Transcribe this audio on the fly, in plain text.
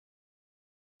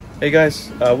Hey guys,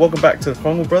 welcome back to the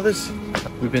FaguBrothers.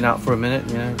 We've been out for a minute,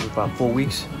 about 4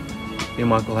 weeks. Me and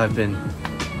Michael have been,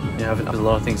 having a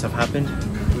lot of things have happened.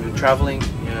 We've been traveling,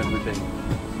 we've been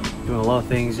doing a lot of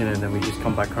things, and then we just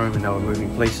come back home and now we're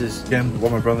moving places. Again,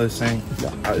 what my brother is saying,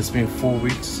 it's been 4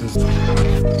 weeks since.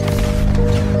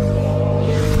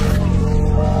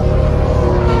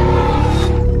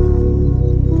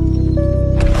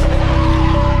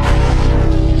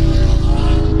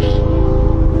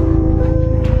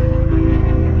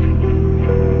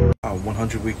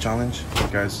 100-week challenge,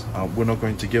 guys. We're not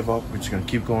going to give up. We're just going to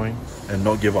keep going and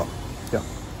not give up. Yeah.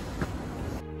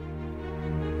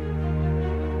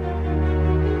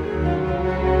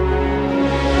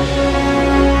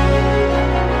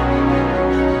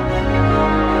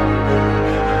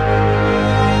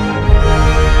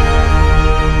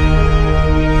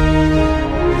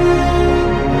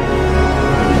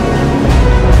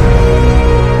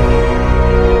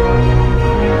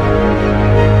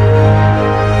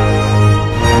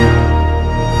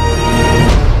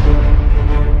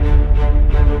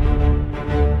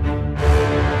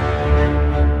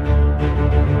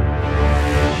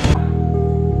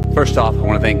 First off, I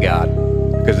want to thank God,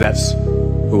 because that's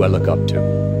who I look up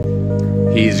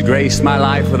to. He's graced my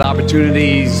life with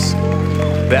opportunities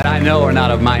that I know are not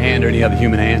of my hand or any other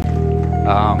human hand.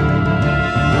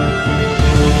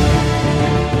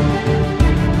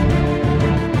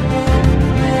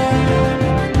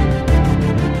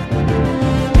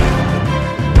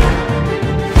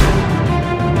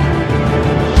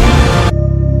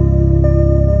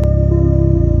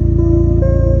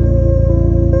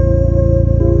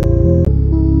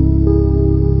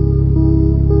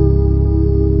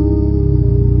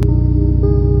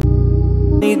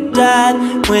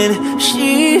 Died when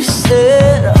she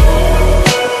said,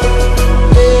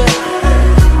 oh,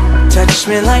 yeah. Touch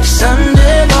me like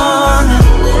Sunday morning.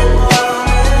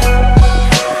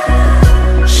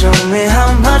 Show me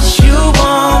how much you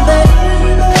want it,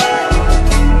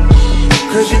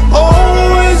 'cause you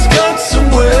always got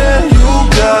somewhere you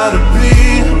gotta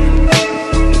be.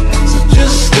 So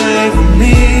just stay with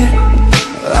me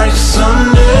like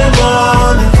Sunday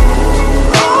morning.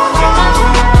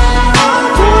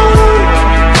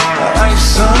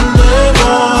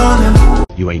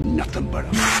 You ain't nothing but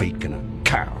a fake and a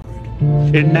coward.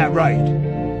 Isn't that right?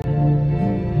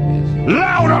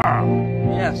 Louder!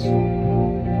 Yes.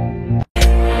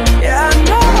 Yeah, I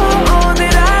know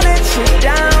that I let you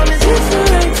down. Is it too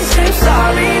late to say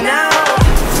sorry now?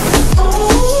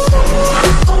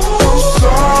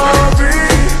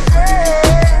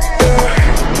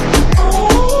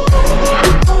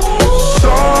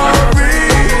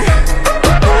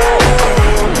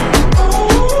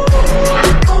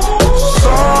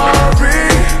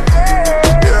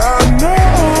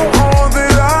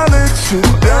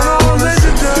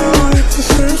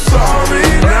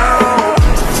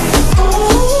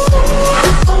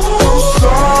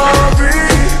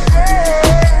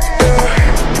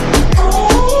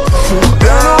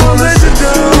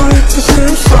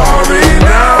 Sorry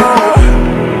now.